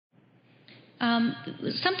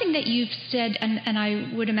Something that you've said, and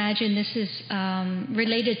I would imagine this is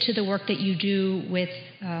related to the work that you do with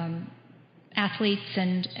athletes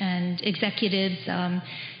and executives,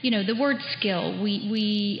 the word skill.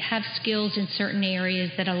 We have skills in certain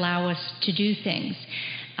areas that allow us to do things.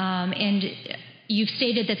 And you've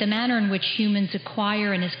stated that the manner in which humans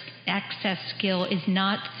acquire and access skill is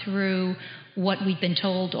not through what we've been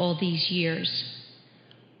told all these years.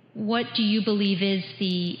 What do you believe is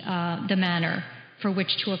the manner for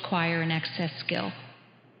which to acquire and access skill?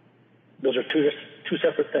 Those are two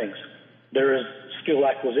separate things. There is skill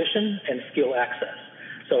acquisition and skill access.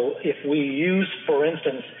 So if we use, for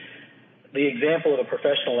instance, the example of a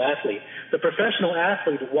professional athlete, the professional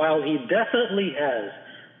athlete, while he definitely has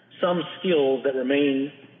some skills that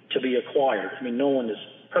remain to be acquired, I mean, no one is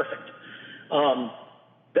perfect,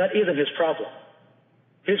 that isn't his problem.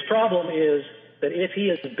 His problem is that if he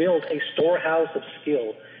has built a storehouse of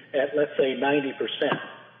skill at, let's say, 90%,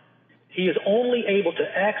 he is only able to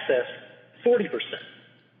access 40%.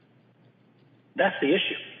 That's the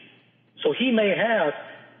issue. So he may have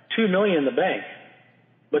 $2 million in the bank,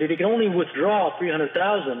 but if he can only withdraw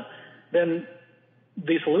 $300,000, then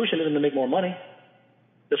the solution isn't to make more money.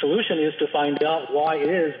 The solution is to find out why it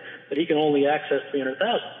is that he can only access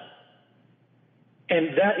 $300,000.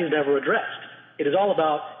 And that is never addressed. It is all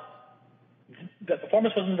about the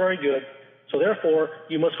performance wasn't very good, so therefore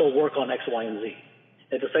you must go work on X, Y, and Z.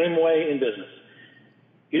 It's the same way in business.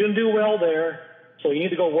 You didn't do well there, so you need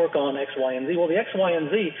to go work on X, Y, and Z. Well, the X, Y, and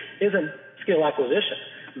Z isn't skill acquisition.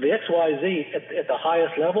 The X, Y, Z at the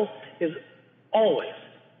highest level is always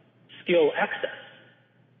skill access.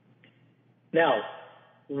 Now,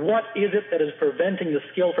 what is it that is preventing the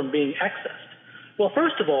skill from being accessed? Well,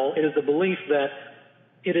 first of all, it is the belief that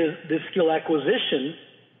it is the skill acquisition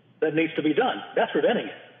that needs to be done. That's preventing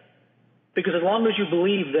it. Because as long as you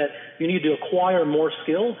believe that you need to acquire more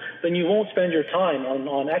skill, then you won't spend your time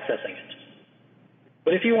on accessing it.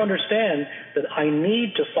 But if you understand that I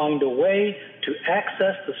need to find a way to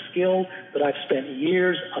access the skill that I've spent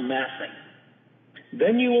years amassing,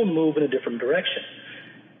 then you will move in a different direction.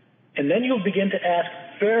 And then you'll begin to ask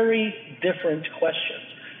very different questions.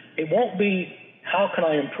 It won't be, how can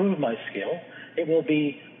I improve my skill? It will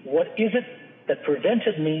be, what is it that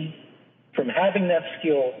prevented me from having that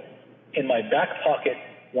skill in my back pocket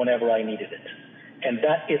whenever I needed it? And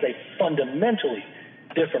that is a fundamentally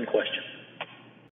different question.